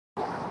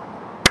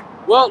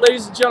Well,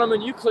 ladies and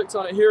gentlemen, you clicked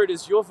on it. Here it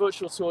is, your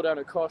virtual tour down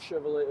at Car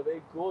Chevrolet of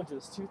a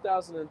gorgeous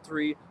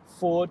 2003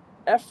 Ford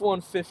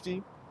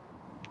F150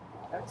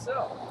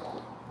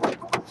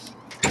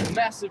 XL.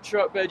 Massive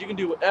truck bed. You can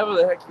do whatever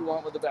the heck you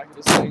want with the back of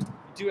this thing. You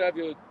do have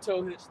your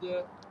tow hitch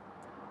there.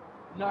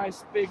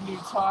 Nice big new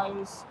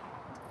tires.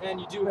 And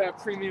you do have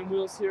premium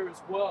wheels here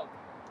as well.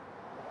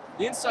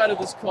 The inside of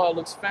this car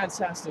looks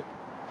fantastic.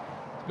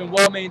 It's been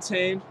well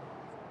maintained.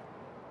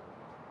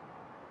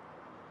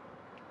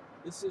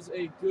 This is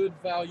a good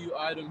value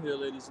item here,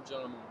 ladies and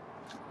gentlemen.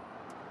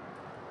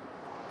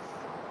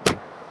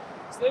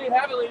 So there you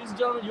have it, ladies and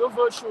gentlemen, your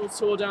virtual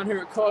tour down here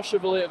at Car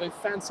Chevrolet of a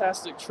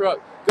fantastic truck.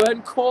 Go ahead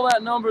and call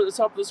that number at the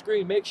top of the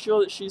screen. Make sure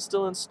that she's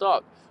still in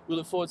stock. We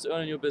look forward to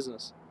owning your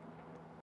business.